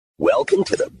Welcome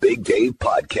to the Big Dave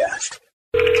Podcast.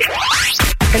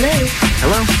 Hello.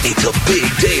 Hello. It's a Big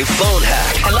Dave phone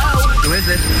hack. Hello. Who is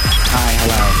it? Hi,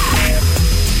 hello.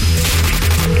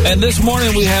 And this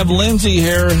morning we have Lindsay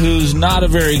here, who's not a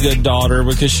very good daughter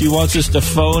because she wants us to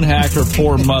phone hack her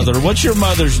poor mother. What's your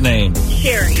mother's name?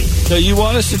 Sherry. So you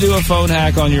want us to do a phone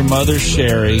hack on your mother,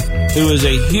 Sherry, who is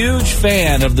a huge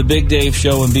fan of the Big Dave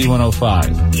Show and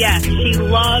B105. Yes, she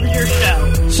loves your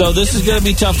show. So this is going to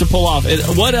be tough to pull off. And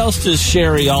what else does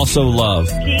Sherry also love?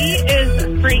 She is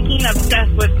freaking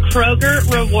obsessed with Kroger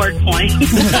reward points.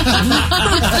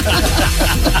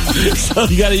 So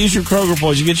you got to use your Kroger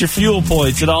points. You get your fuel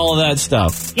points and all of that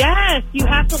stuff. Yes, you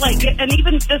have to and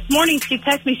even this morning she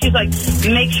texted me, she's like,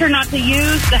 make sure not to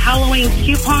use the Halloween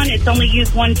coupon. It's only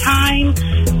used one time.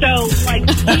 So,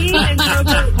 she and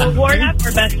Kroger reward app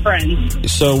are best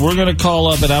friends. So we're going to call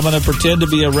up and I'm going to pretend to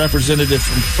be a representative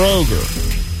from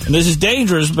Kroger. And this is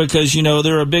dangerous because,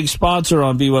 they're a big sponsor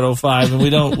on B105 and we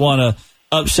don't want to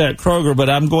upset Kroger, but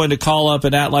I'm going to call up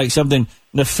and act like something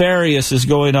nefarious is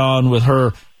going on with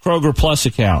her Kroger Plus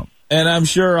account. And I'm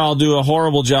sure I'll do a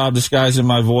horrible job disguising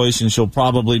my voice, and she'll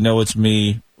probably know it's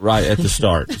me right at the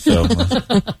start. So,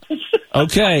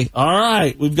 okay, all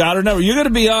right, we've got her number. You're going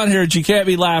to be on here, and you can't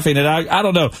be laughing. And I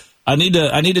don't know. I need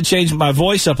to change my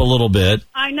voice up a little bit.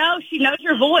 I know, she knows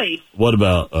your voice. What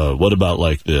about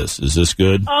like this? Is this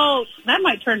good? Oh, that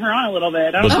might turn her on a little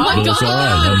bit. I don't know. Oh my God!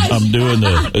 All right. I'm doing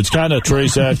it's kind of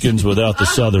Trace Atkins without the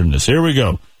southernness. Here we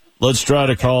go. Let's try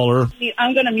to call her.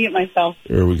 I'm going to mute myself.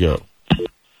 Here we go.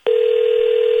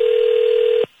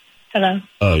 Hello.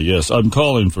 Yes, I'm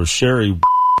calling for Sherry,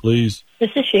 please. This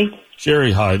is she.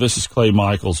 Sherry, hi. This is Clay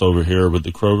Michaels over here with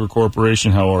the Kroger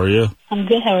Corporation. How are you? I'm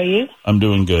good. How are you? I'm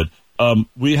doing good.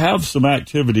 We have some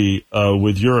activity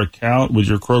with your account, with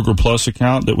your Kroger Plus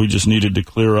account, that we just needed to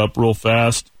clear up real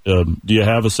fast. Do you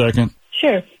have a second?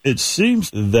 Sure. It seems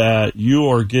that you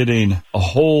are getting a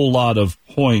whole lot of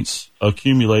points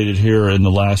accumulated here in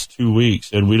the last 2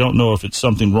 weeks, and we don't know if it's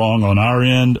something wrong on our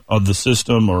end of the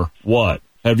system or what.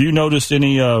 Have you noticed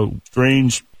any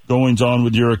strange goings-on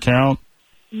with your account?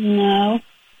 No.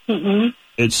 Mm-mm.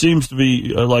 It seems to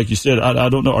be, like you said, I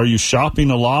don't know, are you shopping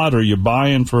a lot? Are you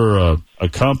buying for a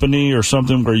company or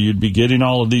something where you'd be getting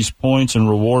all of these points and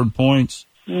reward points?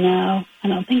 No, I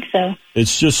don't think so.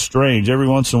 It's just strange. Every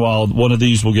once in a while, one of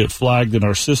these will get flagged in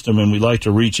our system, and we like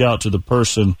to reach out to the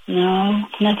person. No,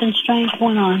 nothing strange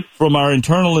going on. From our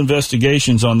internal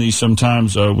investigations on these,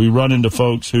 sometimes we run into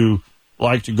folks who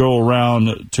like to go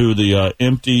around to the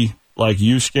empty,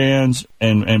 U-scans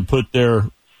and put their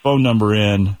phone number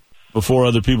in before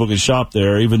other people can shop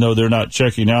there, even though they're not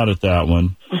checking out at that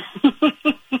one.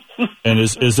 And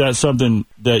is that something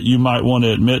that you might want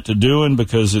to admit to doing?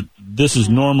 Because this is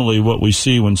normally what we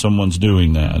see when someone's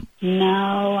doing that.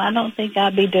 No, I don't think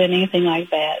I'd be doing anything like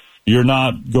that. You're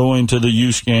not going to the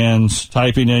U-scans,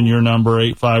 typing in your number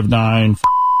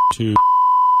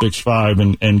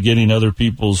 859-265 and getting other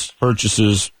people's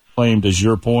purchases claimed as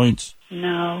your points?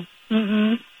 No.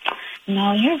 Mm-mm.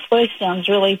 No, your voice sounds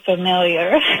really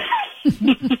familiar.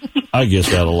 I get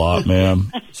that a lot,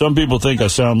 ma'am. Some people think I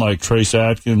sound like Trace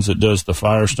Atkins that does the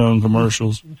Firestone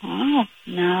commercials. Oh,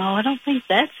 no, I don't think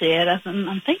that's it.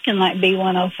 I'm thinking like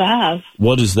B105.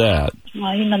 What is that?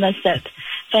 Well, that's that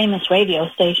famous radio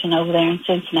station over there in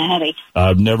Cincinnati.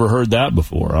 I've never heard that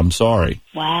before. I'm sorry.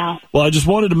 Wow. Well, I just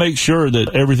wanted to make sure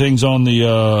that everything's on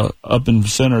the up and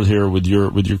center here with your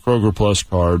Kroger Plus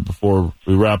card before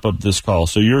we wrap up this call.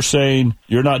 So you're saying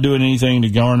you're not doing anything to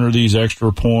garner these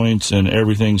extra points and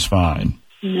everything's fine?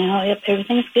 No, yep,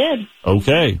 everything's good.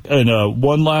 Okay. And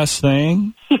one last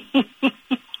thing.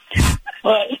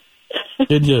 What?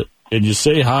 Can you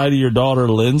say hi to your daughter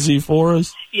Lindsay for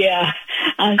us? Yeah.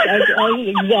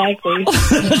 Exactly.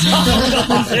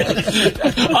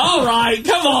 All right,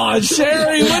 come on,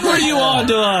 Sherry. When were you on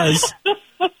to us?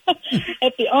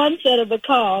 At the onset of the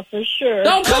call, for sure.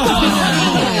 Oh, come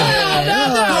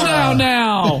on!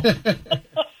 Now.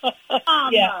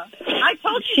 Yeah, I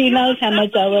told you. She knows how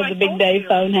much I love the Big Dave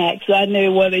phone hack, so I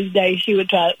knew one of these days she would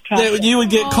try. You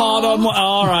would get caught on.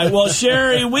 All right. Well,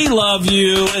 Sherry, we love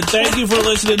you, and thank you for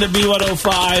listening to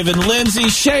B105. And Lindsay,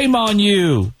 shame on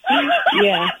you.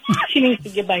 Yeah, she needs to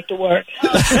get back to work.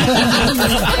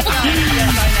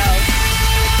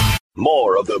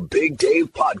 More of the Big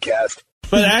Dave Podcast.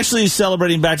 But actually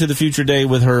celebrating Back to the Future Day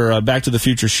with her Back to the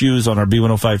Future shoes on our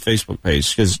B105 Facebook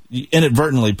page, because you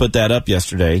inadvertently put that up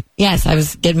yesterday. Yes, I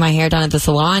was getting my hair done at the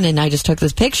salon, and I just took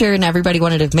this picture, and everybody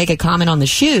wanted to make a comment on the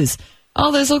shoes.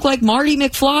 oh, those look like Marty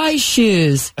McFly's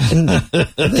shoes. And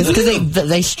it's because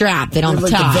they strap. They don't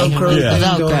tie. The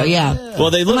Velcro. Yeah.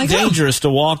 Well, they look dangerous to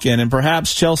walk in, and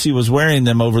perhaps Chelsie was wearing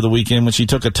them over the weekend when she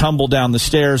took a tumble down the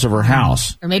stairs of her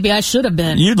house. Or maybe I should have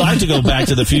been. You'd like to go back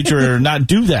to the future or not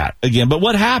do that again, but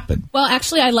what happened? Well,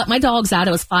 actually, I let my dogs out.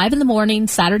 It was 5 a.m,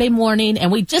 Saturday morning,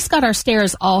 and we just got our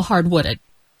stairs all hardwooded.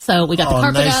 So we got the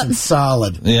carpet nice out. and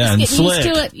solid. Yeah, and slick.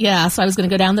 Used to it. Yeah, so I was going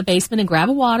to go down the basement and grab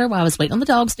a water while I was waiting on the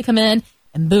dogs to come in,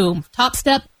 and boom, top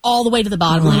step all the way to the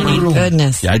bottom landing.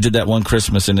 Goodness. Yeah, I did that one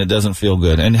Christmas, and it doesn't feel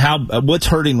good. And what's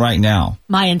hurting right now?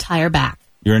 My entire back.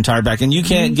 Your entire back, and you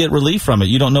can't get relief from it.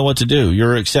 You don't know what to do.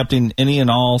 You're accepting any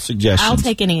and all suggestions. I'll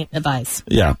take any advice.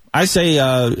 Yeah, I say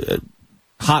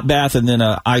hot bath and then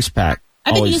a ice pack.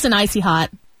 I've been using Icy Hot.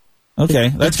 Okay,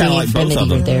 that's kind of like both of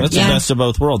them. That's the best of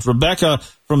both worlds. Rebecca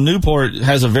from Newport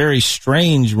has a very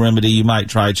strange remedy you might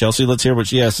try, Chelsie. Let's hear what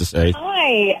she has to say.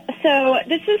 Hi. So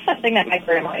this is something that my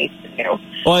grandma used to do.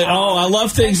 I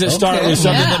love things that start with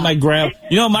something that my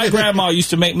grandma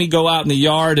used to make me go out in the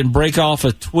yard and break off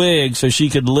a twig so she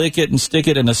could lick it and stick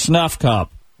it in a snuff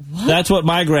cup. What? That's what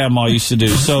my grandma used to do.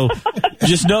 So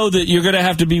just know that you're going to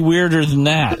have to be weirder than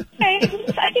that. Okay,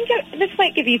 I think this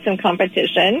might give you some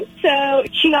competition. So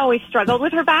she always struggled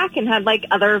with her back and had like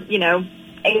other,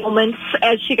 ailments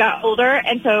as she got older.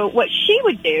 And so what she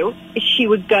would do is she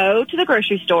would go to the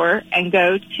grocery store and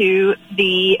go to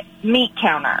the meat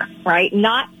counter, right?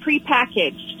 Not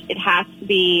prepackaged. It has to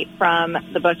be from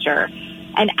the butcher,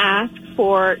 and ask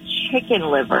for chicken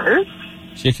livers.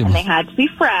 And they had to be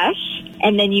fresh.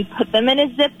 And then you put them in a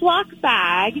Ziploc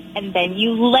bag, and then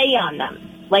you lay on them.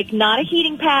 Like, not a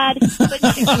heating pad, but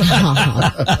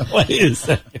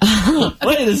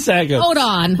Wait a second. Hold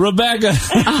on. Rebecca.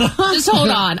 Just hold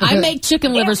on. I make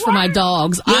chicken livers for my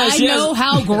dogs. Yes, I know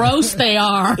how gross they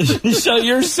are. So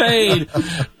you're saying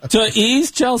to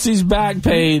ease Chelsea's back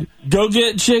pain, go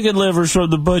get chicken livers from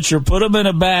the butcher, put them in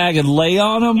a bag, and lay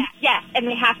on them? Yes, and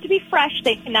they have to be fresh.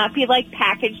 They cannot be,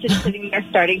 packaged and sitting there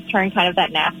starting to turn kind of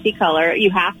that nasty color. You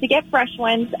have to get fresh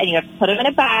ones, and you have to put them in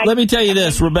a bag. Let me tell you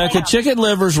this, Rebecca. Chicken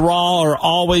livers raw are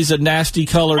always a nasty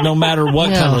color no matter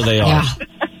what color they are. Yeah.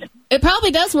 It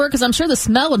probably does work because I'm sure the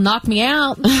smell would knock me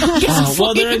out.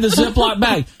 Well, they're in the Ziploc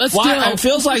bag. Let's do it. It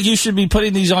feels like you should be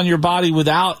putting these on your body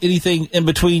without anything in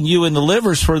between you and the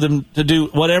livers for them to do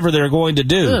whatever they're going to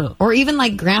do. Ew. Or even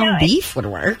ground beef would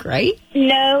work, right?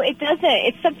 No, it doesn't.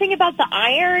 It's something about the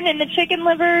iron in the chicken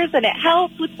livers, and it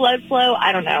helps with blood flow.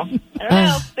 I don't know,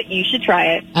 but you should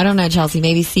try it. I don't know, Chelsie.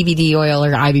 Maybe CBD oil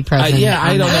or ibuprofen. I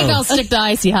don't I think know. I'll stick to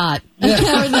Icy Hot.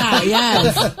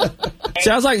 Yes.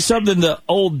 Sounds like something the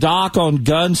old doc on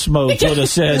Gunsmoke would have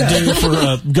said, do for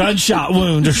a gunshot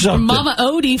wound or something. Mama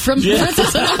Odie from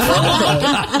Princess and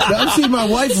I've seen my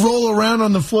wife roll around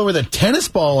on the floor with a tennis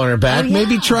ball on her back.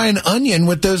 Maybe try an onion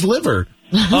with those liver.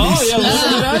 Oh, yeah,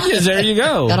 liver and onions. There you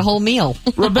go. Got a whole meal.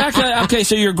 Rebecca, okay,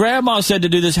 so your grandma said to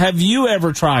do this. Have you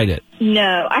ever tried it?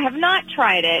 No, I have not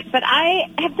tried it, but I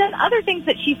have done other things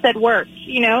that she said worked.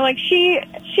 She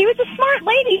was a smart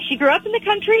lady. She grew up in the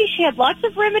country. She had lots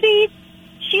of remedies.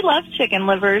 She loved chicken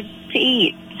livers to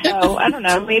eat. So, I don't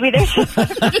know. Maybe there's just a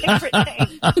different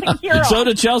thing. So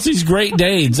do Chelsea's Great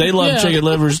Danes. They love chicken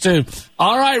livers, too.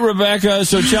 All right, Rebecca.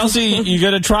 So, Chelsie, you're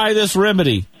going to try this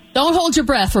remedy. Don't hold your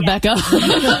breath, Rebecca.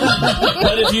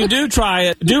 But if you do try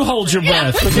it, do hold your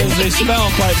breath because they smell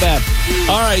quite bad.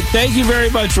 All right. Thank you very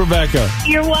much, Rebecca.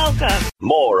 You're welcome.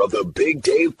 More of the Big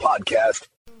Dave Podcast.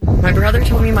 My brother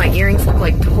told me my earrings look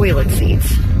like toilet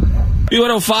seats.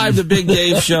 B105, the Big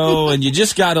Dave Show, and you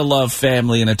just got to love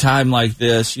family in a time like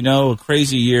this. A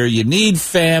crazy year. You need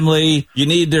family. You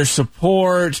need their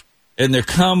support and their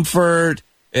comfort.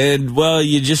 And, well,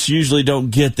 you just usually don't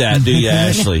get that, do you,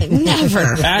 Ashley? Never.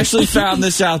 Ashley found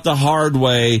this out the hard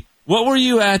way. What were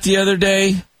you at the other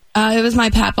day? It was my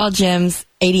Papaw Jim's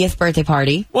 80th birthday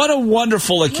party. What a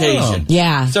wonderful occasion.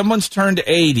 Yeah. Someone's turned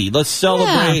 80. Let's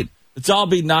celebrate. Yeah. Let's all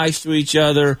be nice to each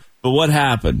other. But what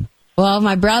happened? Well,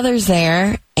 my brother's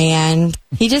there, and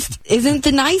he just isn't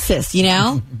the nicest,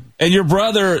 And your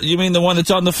brother, you mean the one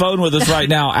that's on the phone with us right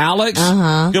now, Alex?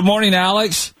 Uh-huh. Good morning,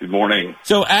 Alex. Good morning.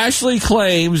 So Ashley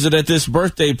claims that at this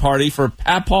birthday party for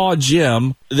Papaw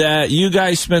Jim that you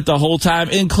guys spent the whole time,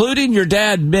 including your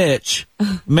dad, Mitch,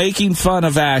 making fun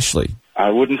of Ashley. I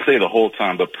wouldn't say the whole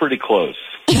time, but pretty close.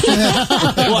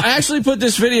 Well, Ashley put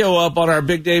this video up on our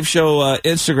Big Dave Show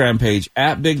Instagram page,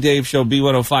 at Big Dave Show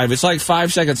B105. It's like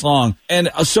 5 seconds long. And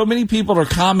so many people are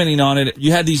commenting on it.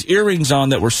 You had these earrings on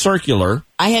that were circular.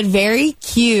 I had very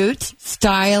cute,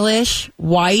 stylish,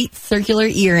 white, circular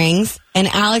earrings. And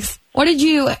Alex, what did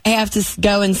you have to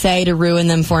go and say to ruin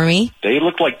them for me? They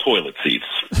look like toilet seats.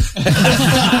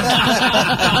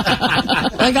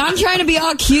 Like, I'm trying to be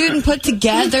all cute and put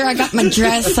together. I got my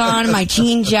dress on, my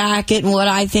jean jacket, and what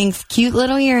I think's cute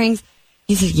little earrings.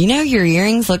 He said, you know, your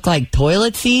earrings look like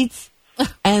toilet seats?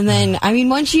 And then, I mean,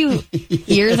 once you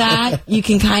hear that, you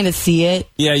can kind of see it.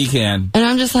 Yeah, you can. And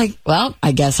I'm just like, well,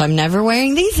 I guess I'm never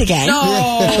wearing these again. No,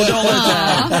 don't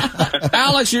let that.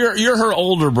 Alex, you're her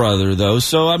older brother, though.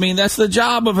 So, I mean, that's the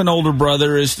job of an older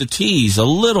brother, is to tease a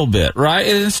little bit, right?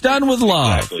 And it's done with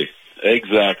love.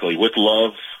 Exactly. With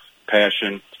love,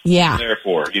 passion. Yeah. I'm there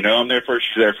for her. You know, I'm there for her,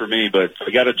 she's there for me, but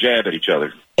we got to jab at each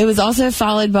other. It was also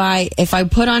followed by, if I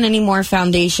put on any more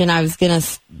foundation, I was going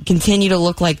to continue to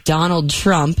look like Donald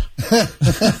Trump.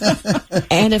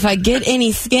 And if I get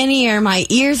any skinnier, my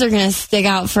ears are going to stick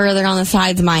out further on the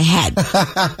sides of my head.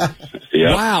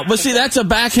 Yep. Wow. But see, that's a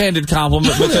backhanded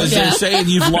compliment because they're saying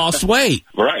you've lost weight.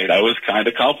 Right. I was kind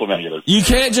of complimenting her. You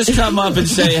can't just come up and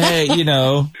say, hey, you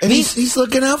know. And he's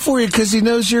looking out for you because he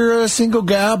knows you're a single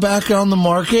gal back on the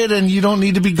market and you don't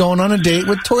need to be going on a date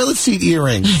with toilet seat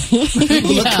earrings.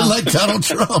 Looking like Donald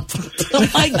Trump. Oh,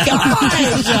 my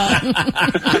gosh.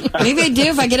 Maybe I do.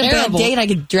 If I get a bad date, I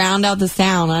could drown out the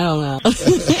sound. I don't know.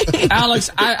 Alex,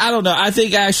 I don't know. I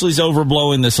think Ashley's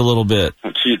overblowing this a little bit.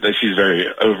 She's very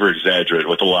over-exaggerate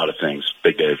with a lot of things,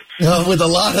 Big Dave. With a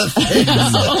lot of things.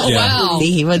 Wow.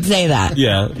 He would say that.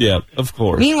 Yeah, of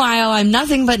course. Meanwhile, I'm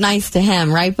nothing but nice to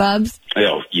him, right, Bubs?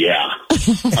 Oh, yeah.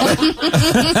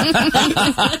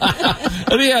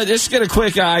 Let me just get a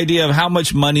quick idea of how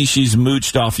much money she's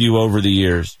mooched off you over the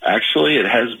years. Actually, it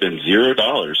has been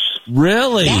 $0.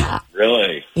 Really? Yeah.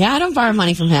 Really? Yeah, I don't borrow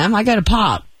money from him. I go to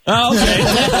Pop. Oh, okay.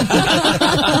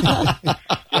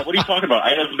 Yeah, what are you talking about?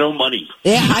 I have no money.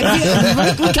 Yeah,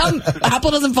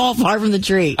 apple doesn't fall far from the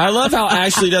tree. I love how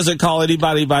Ashley doesn't call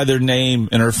anybody by their name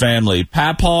in her family.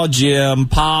 Papaw, Jim,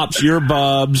 Pops, your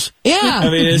Bubs. Yeah.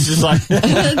 I mean, it's just like...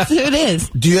 That's who it is.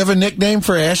 Do you have a nickname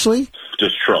for Ashley?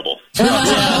 Just trouble. There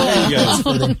you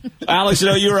go. Alex, I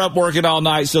know you were up working all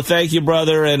night, so thank you,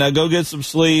 brother, and go get some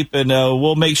sleep, and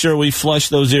we'll make sure we flush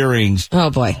those earrings.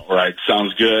 Oh, boy. All right,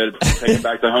 sounds good. Take it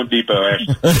back to Home Depot,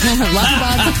 Ashley.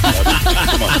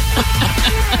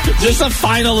 Just a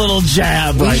final little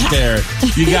jab right there.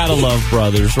 You gotta love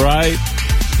brothers, right?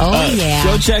 Oh, yeah.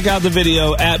 Go check out the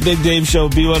video at Big Dave Show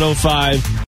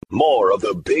B105. More of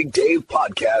the Big Dave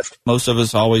Podcast. Most of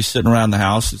us always sitting around the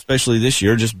house, especially this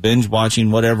year, just binge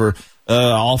watching whatever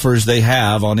offers they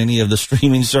have on any of the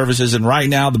streaming services. And right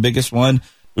now, the biggest one,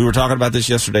 we were talking about this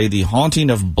yesterday, The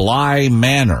Haunting of Bly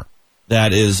Manor,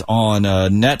 that is on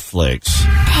Netflix.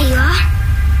 There you are.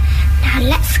 Now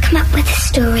let's come up with a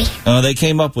story. They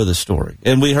came up with a story.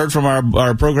 And we heard from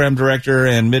our program director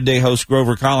and midday host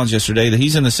Grover Collins yesterday that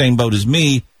he's in the same boat as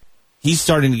me. He's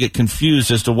starting to get confused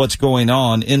as to what's going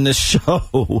on in this show.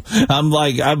 I'm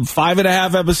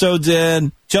 5.5 episodes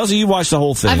in. Chelsie, you watched the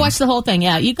whole thing. I've watched the whole thing,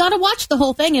 yeah. You got to watch the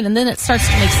whole thing, and then it starts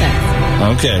to make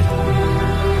sense. Okay.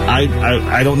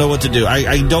 I don't know what to do.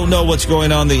 I don't know what's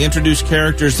going on. They introduce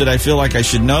characters that I feel like I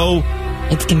should know.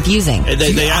 It's confusing.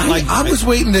 I was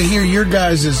waiting to hear your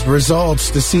guys'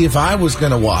 results to see if I was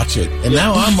going to watch it. And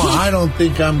now I don't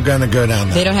think I'm going to go down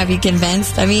there. They don't have you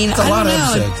convinced? I mean, I don't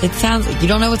know. It sounds like you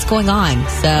don't know what's going on.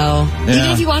 So,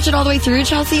 even if you watch it all the way through,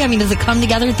 Chelsie, I mean, does it come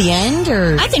together at the end?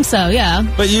 Or I think so, yeah.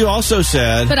 But you also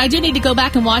said... But I do need to go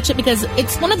back and watch it because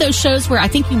it's one of those shows where I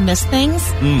think you miss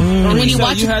things. And when you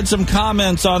watch you had some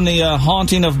comments on the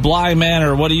Haunting of Bly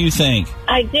Manor. What do you think?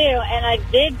 I do, and I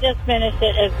did just finish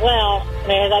it as well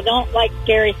because I don't like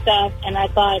scary stuff, and I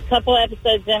thought a couple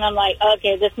episodes in, I'm like,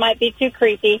 okay, this might be too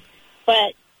creepy,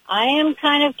 but I am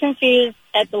kind of confused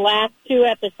at the last 2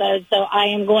 episodes, so I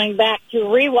am going back to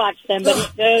rewatch them, but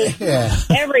it goes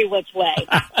every which way.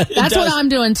 That's what I'm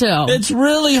doing, too. It's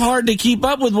really hard to keep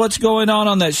up with what's going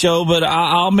on that show, but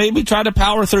I'll maybe try to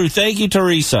power through. Thank you,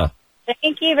 Teresa.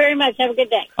 Thank you very much. Have a good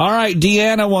day. All right,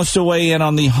 Deanna wants to weigh in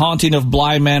on the Haunting of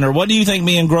Bly Manor. What do you think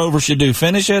me and Grover should do?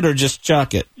 Finish it or just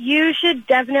chuck it? You should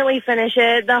definitely finish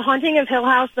it. The Haunting of Hill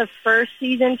House, the first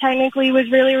season technically was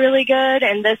really, really good,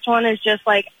 and this one is just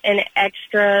like an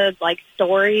extra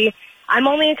story. I'm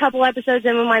only a couple episodes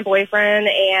in with my boyfriend,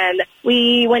 and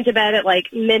we went to bed at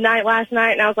midnight last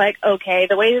night, and I was like, okay,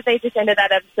 the way that they just ended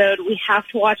that episode, we have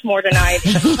to watch more tonight.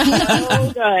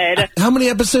 So good. How many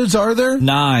episodes are there?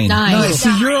 9. Nice.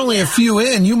 See, you're only a few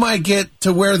in. You might get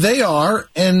to where they are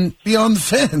and be on the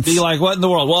fence. Be like, what in the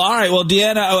world? Well, all right. Well,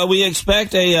 Deanna, we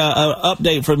expect a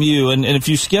update from you, and if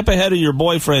you skip ahead of your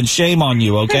boyfriend, shame on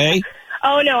you, okay?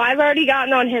 Oh, no, I've already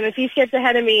gotten on him. If he skips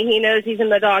ahead of me, he knows he's in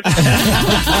the dog. Thank you,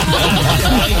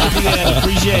 Deanna.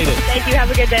 Appreciate it. Thank you.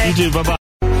 Have a good day. You too. Bye-bye.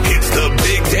 It's the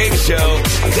Big Dave Show,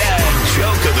 Dad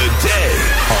Joke of the Day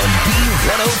on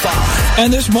B105.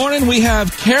 And this morning we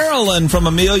have Carolyn from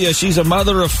Amelia. She's a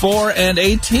mother of 4 and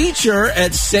a teacher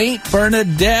at St.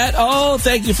 Bernadette. Oh,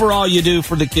 thank you for all you do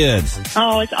for the kids.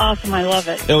 Oh, it's awesome. I love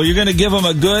it. Oh, you're going to give them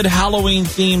a good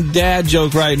Halloween-themed dad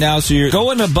joke right now, so you're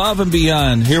going above and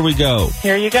beyond. Here we go.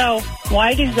 Here you go.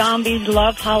 Why do zombies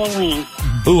love Halloween?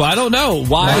 Ooh, I don't know.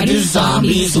 Why do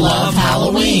zombies love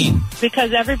Halloween?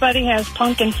 Because everybody has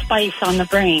pumpkin spice on the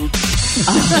brain.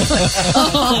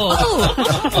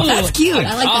 That's cute.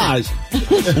 I like that.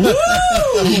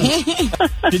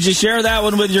 Did you share that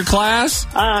one with your class?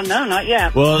 No, not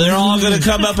yet. Well, they're all going to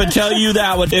come up and tell you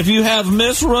that one. If you have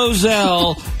Miss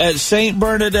Roselle at St.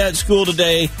 Bernadette School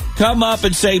today, come up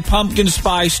and say pumpkin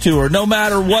spice to her. No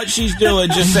matter what she's doing,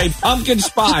 just say pumpkin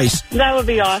spice. That would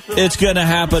be awesome. It's going to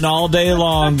happen all day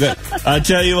long. I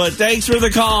tell you what, thanks for the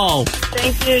call.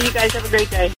 Thank you. You guys have a great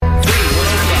day.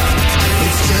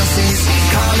 It's Chelsea's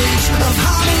College of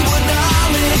Hollywood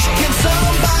Knowledge. Can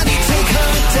somebody take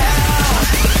her down?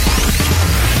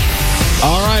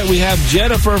 All right, we have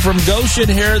Jennifer from Goshen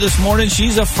here this morning.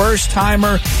 She's a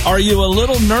first-timer. Are you a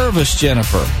little nervous,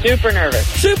 Jennifer? Super nervous.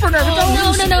 Super nervous. Oh,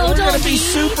 no, We're going don't to be be.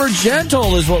 super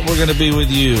gentle is what we're going to be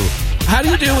with you. How do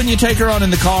you do when you take her on in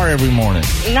the car every morning?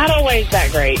 Not always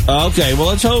that great. Okay, well,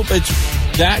 let's hope it's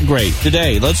that great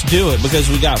today. Let's do it because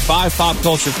we got 5 pop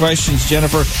culture questions.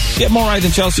 Jennifer, get more right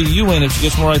than Chelsie, you win. If she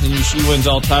gets more right than you, she wins.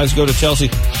 All ties go to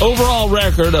Chelsie. Overall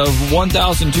record of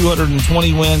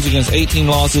 1,220 wins against 18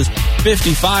 losses.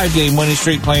 55-game winning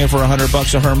streak, playing for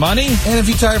 $100 of her money. And if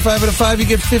you tire 5 out of 5, you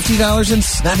get $50 in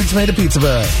Snappy Tomato Pizza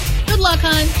Bag. Good luck,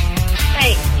 hon.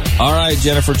 Hey. All right,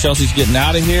 Jennifer, Chelsea's getting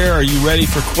out of here. Are you ready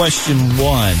for question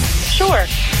 1? Sure.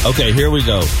 Okay, here we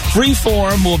go.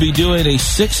 Freeform will be doing a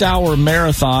 6-hour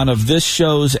marathon of this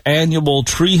show's annual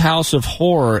Treehouse of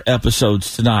Horror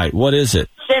episodes tonight. What is it?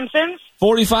 Simpsons.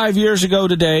 45 years ago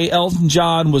today, Elton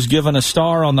John was given a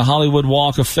star on the Hollywood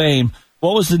Walk of Fame.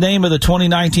 What was the name of the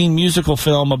 2019 musical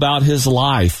film about his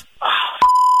life?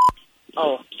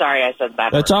 Oh, sorry, I said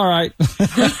that. That's all right.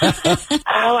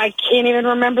 Oh, I can't even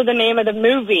remember the name of the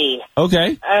movie.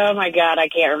 Okay. Oh, my God, I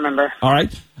can't remember. All right.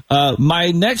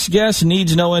 My next guest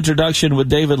needs no introduction with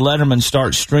David Letterman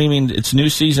starts streaming its new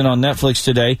season on Netflix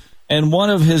today. And one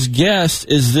of his guests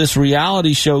is this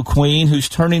reality show queen who's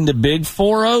turning the big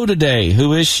 4-0 today.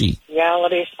 Who is she?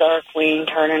 Reality star queen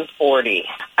turning 40.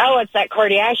 Oh, it's that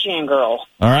Kardashian girl.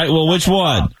 All right. Well, which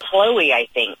one? Chloe, I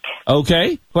think.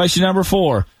 Okay. Question number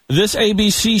 4. This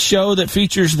ABC show that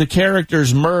features the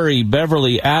characters Murray,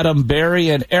 Beverly, Adam, Barry,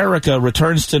 and Erica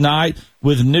returns tonight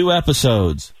with new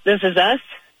episodes. This Is Us?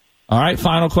 All right,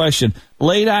 final question.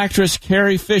 Late actress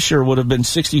Carrie Fisher would have been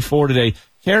 64 today.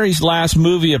 Carrie's last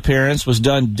movie appearance was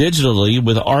done digitally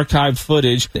with archived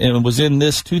footage and was in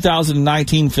this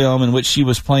 2019 film in which she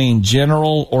was playing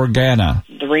General Organa.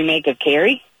 The remake of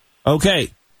Carrie?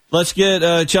 Okay, let's get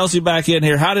Chelsie back in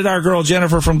here. How did our girl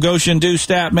Jennifer from Goshen do,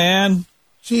 stat man?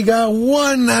 She got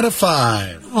 1 out of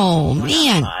 5. Oh,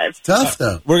 man. Tough,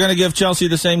 though. We're going to give Chelsie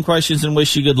the same questions and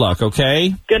wish you good luck,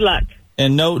 okay? Good luck.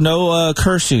 And no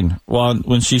cursing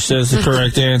when she says the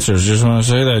correct answers. Just want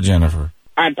to say that, Jennifer.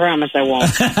 I promise I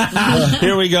won't.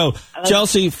 Here we go.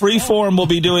 Chelsea, Freeform will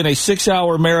be doing a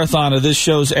 6-hour marathon of this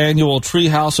show's annual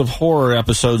Treehouse of Horror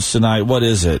episodes tonight. What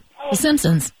is it? The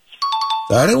Simpsons.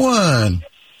 31.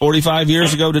 45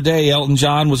 years ago today, Elton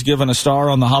John was given a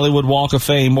star on the Hollywood Walk of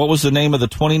Fame. What was the name of the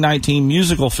 2019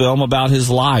 musical film about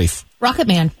his life? Rocket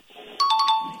Man.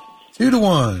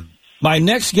 2-1. My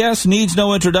next guest needs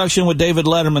no introduction with David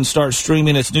Letterman starts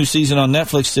streaming its new season on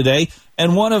Netflix today.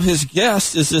 And one of his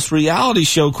guests is this reality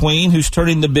show queen who's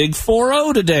turning the big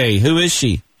 4-0 today. Who is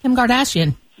she? Kim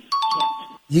Kardashian.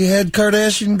 You had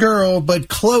Kardashian girl, but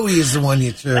Chloe is the one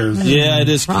you chose. Yeah, it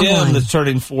is Wrong Kim one. that's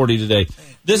turning 40 today.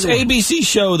 This ABC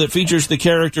show that features the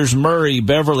characters Murray,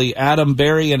 Beverly, Adam,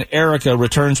 Barry, and Erica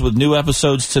returns with new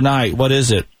episodes tonight. What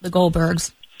is it? The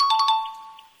Goldbergs.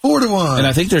 4-1. And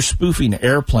I think they're spoofing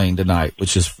Airplane tonight,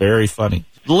 which is very funny.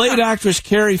 The late actress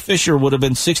Carrie Fisher would have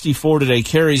been 64 today.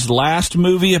 Carrie's last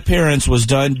movie appearance was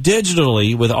done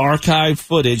digitally with archived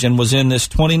footage and was in this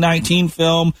 2019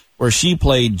 film where she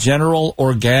played General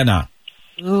Organa.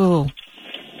 Ooh.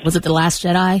 Was it The Last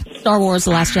Jedi? Star Wars,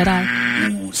 The Last Jedi?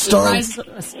 Rise of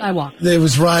Skywalker. It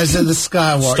was Rise of the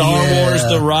Skywalker. Star Wars,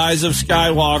 The Rise of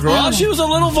Skywalker. Well, she was a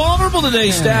little vulnerable today,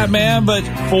 stat man, but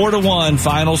 4-1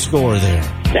 final score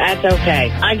there. That's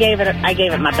okay. I gave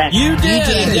it my best. You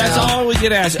did. That's all we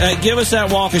can ask. Give us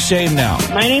that walk of shame now.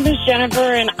 My name is Jennifer,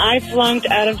 and I flunked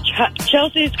out of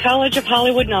Chelsea's College of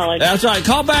Hollywood Knowledge. That's right.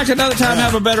 Call back another time.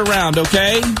 Have a better round,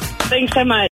 okay? Thanks so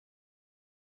much.